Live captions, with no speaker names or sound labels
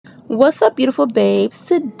What's up, beautiful babes?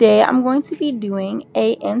 Today I'm going to be doing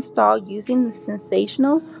a install using the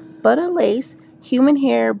Sensational Butta Lace Human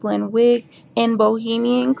Hair Blend Wig in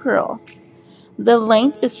Bohemian Curl. The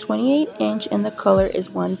length is 28 inch and the color is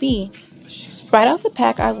 1B. Right out the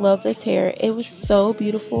pack, I love this hair. It was so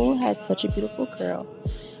beautiful, had such a beautiful curl.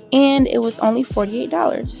 And it was only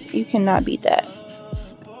 $48. You cannot beat that.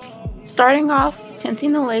 Starting off,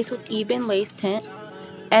 tinting the lace with Even Lace Tint.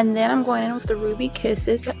 And then I'm going in with the Ruby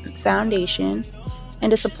Kisses foundation and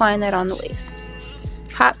just applying that on the lace.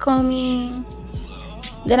 Hot combing.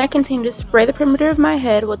 Then I continue to spray the perimeter of my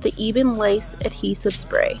head with the Even Lace adhesive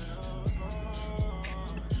spray.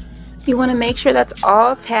 You want to make sure that's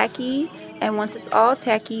all tacky, and once it's all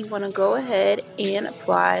tacky, you want to go ahead and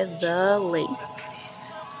apply the lace.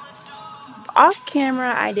 Off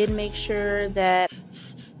camera, I did make sure that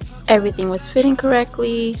everything was fitting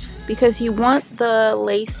correctly, because you want the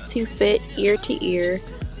lace to fit ear to ear.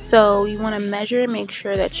 So you want to measure and make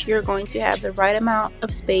sure that you're going to have the right amount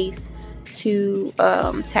of space to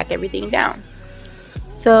tack everything down.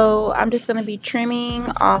 So I'm just going to be trimming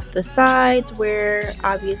off the sides where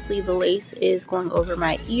obviously the lace is going over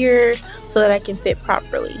my ear so that I can fit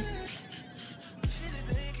properly.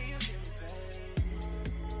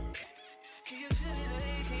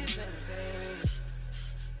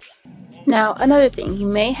 Now, another thing, you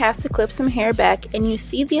may have to clip some hair back, and you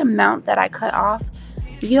see the amount that I cut off.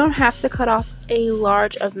 You don't have to cut off a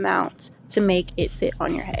large amount to make it fit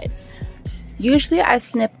on your head. Usually I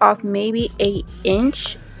snip off maybe an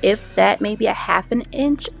inch, if that, maybe a half an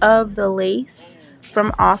inch of the lace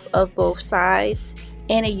from off of both sides,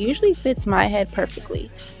 and it usually fits my head perfectly.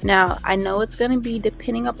 Now, I know it's going to be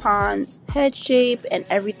depending upon head shape and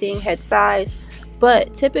everything, head size,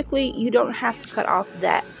 but typically you don't have to cut off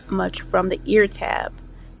that much from the ear tab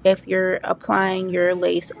if you're applying your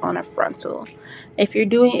lace on a frontal. If you're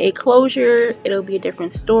doing a closure, it'll be a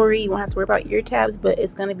different story. You won't have to worry about ear tabs, but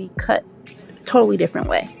it's going to be cut a totally different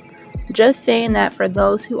way. Just saying that for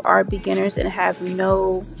those who are beginners and have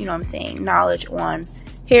no, knowledge on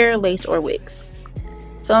hair, lace, or wigs.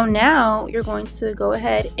 So now you're going to go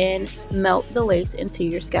ahead and melt the lace into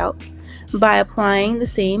your scalp by applying the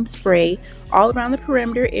same spray all around the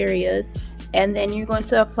perimeter areas, and then you're going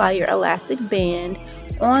to apply your elastic band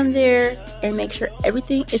on there and make sure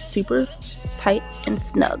everything is super tight and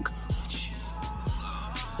snug.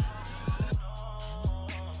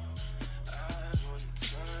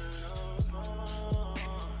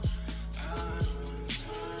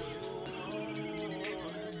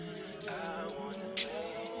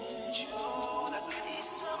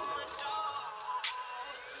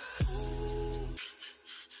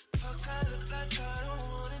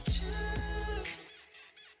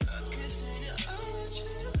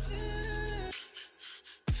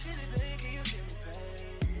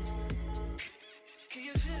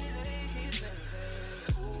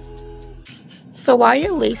 So while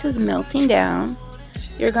your lace is melting down,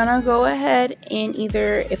 you're gonna go ahead and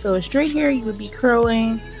either, if it was straight hair, you would be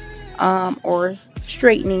curling or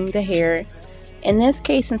straightening the hair. In this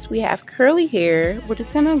case, since we have curly hair, we're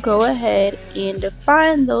just gonna go ahead and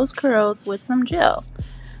define those curls with some gel.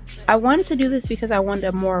 I wanted to do this because I wanted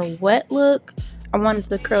a more wet look. I wanted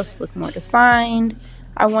the curls to look more defined.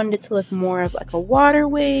 I wanted it to look more of like a water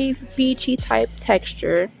wave, beachy type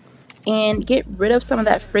texture, and get rid of some of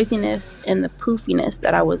that frizziness and the poofiness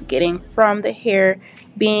that I was getting from the hair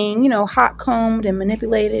being, hot combed and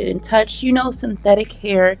manipulated and touched. Synthetic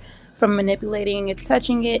hair, from manipulating and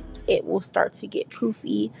touching it, it will start to get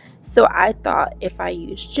poofy. So I thought if I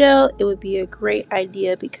use gel, it would be a great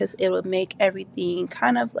idea because it would make everything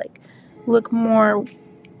kind of like look more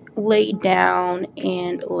laid down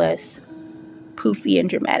and less poofy and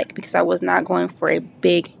dramatic, because I was not going for a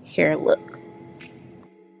big hair look.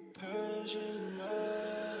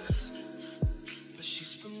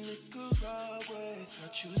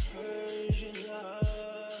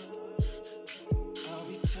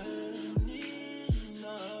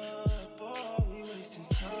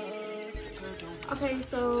 Okay,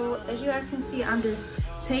 so as you guys can see, I'm just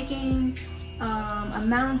taking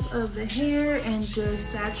amounts of the hair and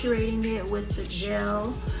just saturating it with the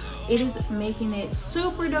gel. It is making it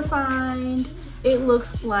super defined. It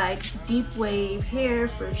looks like deep wave hair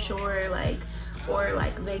for sure, or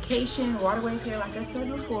like vacation water wave hair, like I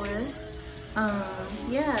said before.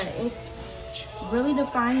 Yeah, it's really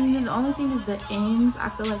defining. The only thing is the ends, I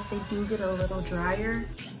feel like they do get a little drier.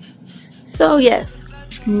 So yes,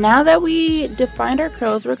 now that we defined our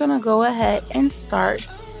curls, we're gonna go ahead and start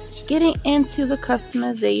getting into the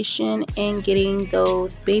customization and getting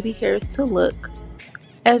those baby hairs to look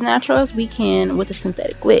as natural as we can with a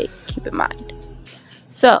synthetic wig, keep in mind.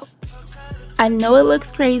 So I know it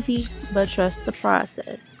looks crazy, but trust the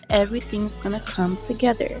process. Everything's gonna come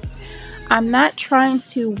together. I'm not trying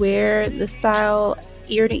to wear the style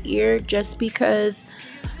ear to ear just because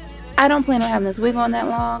I don't plan on having this wig on that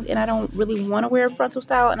long, and I don't really want to wear a frontal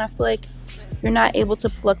style, and I feel like you're not able to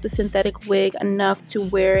pluck the synthetic wig enough to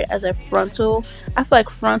wear it as a frontal. I feel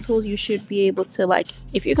like frontals, you should be able to, like,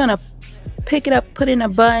 if you're gonna pick it up, put it in a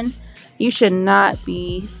bun, you should not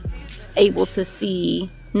be able to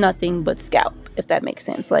see nothing but scalp, if that makes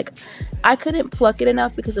sense. Like, I couldn't pluck it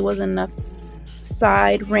enough because it wasn't enough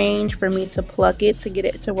side range for me to pluck it to get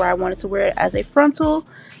it to where I wanted to wear it as a frontal.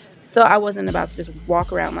 So I wasn't about to just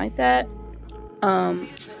walk around like that.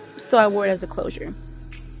 So I wore it as a closure.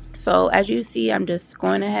 So as you see, I'm just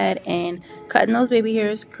going ahead and cutting those baby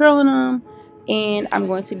hairs, curling them, and I'm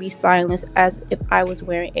going to be styling this as if I was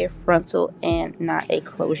wearing a frontal and not a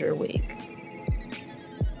closure wig.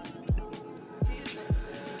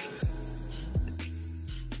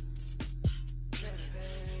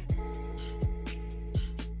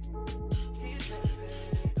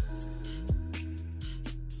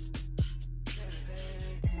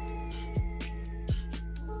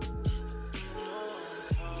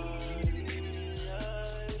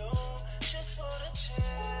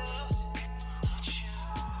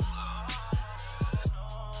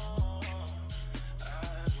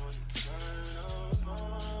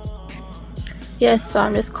 Yes, so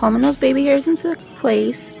I'm just combing those baby hairs into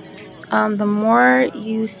place. The more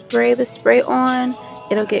you spray the spray on,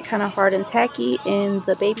 it'll get kind of hard and tacky, and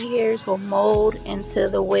the baby hairs will mold into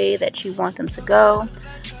the way that you want them to go.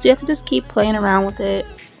 So you have to just keep playing around with it.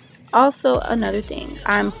 Also, another thing,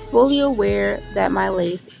 I'm fully aware that my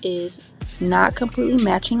lace is not completely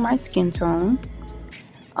matching my skin tone.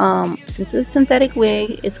 Since it's a synthetic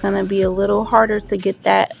wig, it's going to be a little harder to get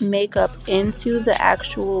that makeup into the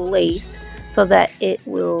actual lace so that it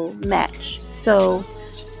will match. So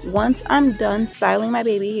once I'm done styling my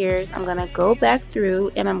baby hairs, I'm going to go back through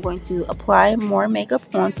and I'm going to apply more makeup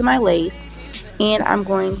onto my lace, and I'm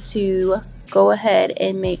going to go ahead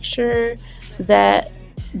and make sure that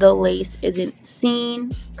the lace isn't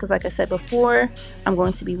seen, because like I said before, I'm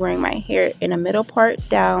going to be wearing my hair in a middle part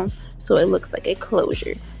down so it looks like a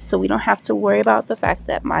closure, so we don't have to worry about the fact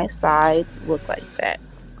that my sides look like that.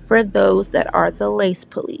 For those that are the lace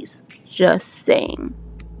police, just saying.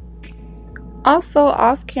 Also,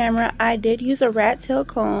 off camera, I did use a rat tail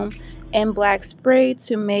comb and black spray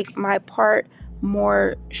to make my part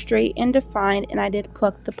more straight and defined, and I did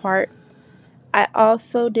pluck the part. I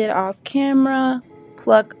also did off camera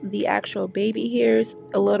pluck the actual baby hairs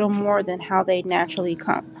a little more than how they naturally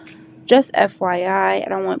come. Just FYI, I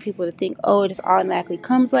don't want people to think, oh, it just automatically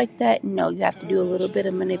comes like that. No, you have to do a little bit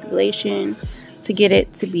of manipulation to get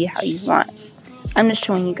it to be how you want. I'm just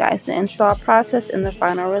showing you guys the install process and the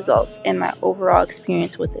final results and my overall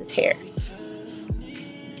experience with this hair.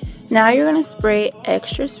 Now you're going to spray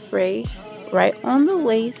extra spray right on the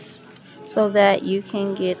lace so that you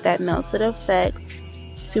can get that melted effect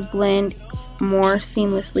to blend more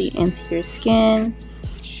seamlessly into your skin.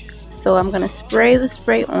 So I'm going to spray the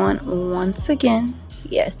spray on once again.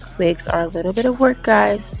 Yes, wigs are a little bit of work,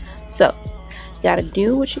 guys. So you got to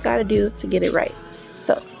do what you got to do to get it right.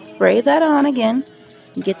 So spray that on again.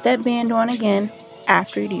 Get that band on again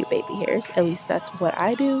after you do your baby hairs. At least that's what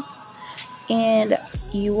I do. And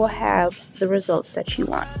you will have the results that you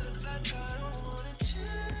want.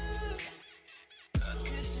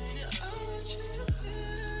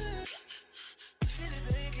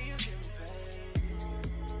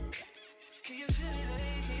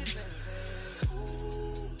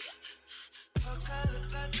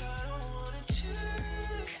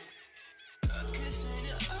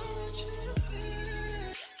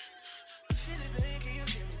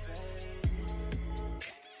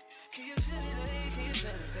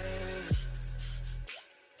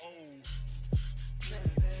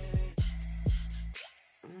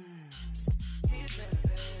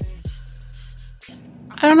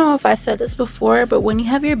 I don't know if I said this before, but when you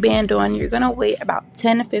have your band on, you're going to wait about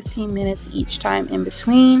 10 to 15 minutes each time in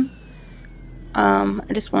between.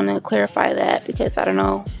 I just want to clarify that because I don't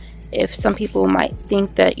know if some people might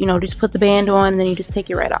think that, you know, just put the band on and then you just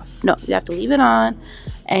take it right off. No, you have to leave it on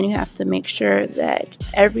and you have to make sure that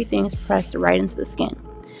everything's pressed right into the skin.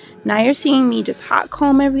 Now you're seeing me just hot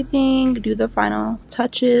comb everything, do the final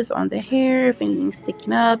touches on the hair. If anything's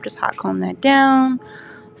sticking up, just hot comb that down.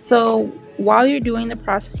 So while you're doing the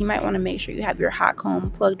process, you might want to make sure you have your hot comb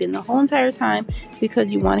plugged in the whole entire time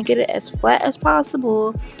because you want to get it as flat as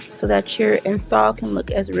possible so that your install can look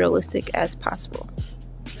as realistic as possible.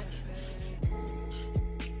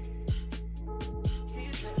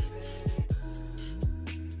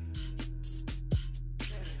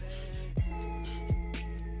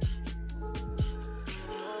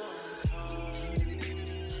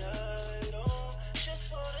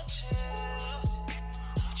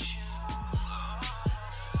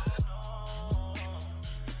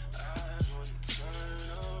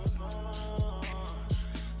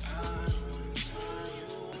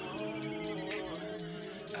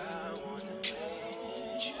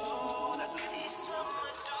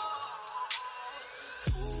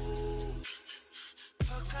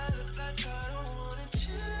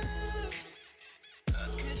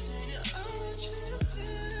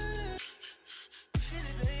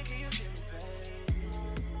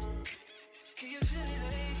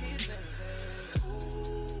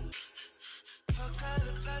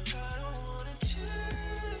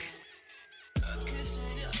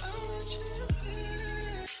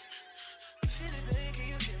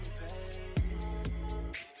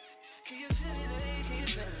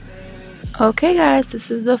 Okay guys, this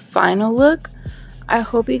is the final look. I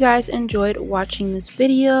hope you guys enjoyed watching this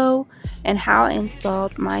video and how I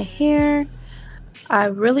installed my hair. I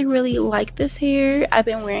really like this hair. I've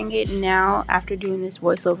been wearing it now after doing this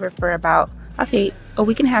voiceover for about, I'll say a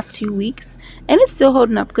week and a half, 2 weeks, and it's still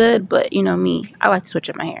holding up good, but you know me, I like to switch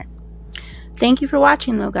up my hair. Thank you for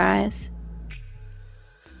watching though guys.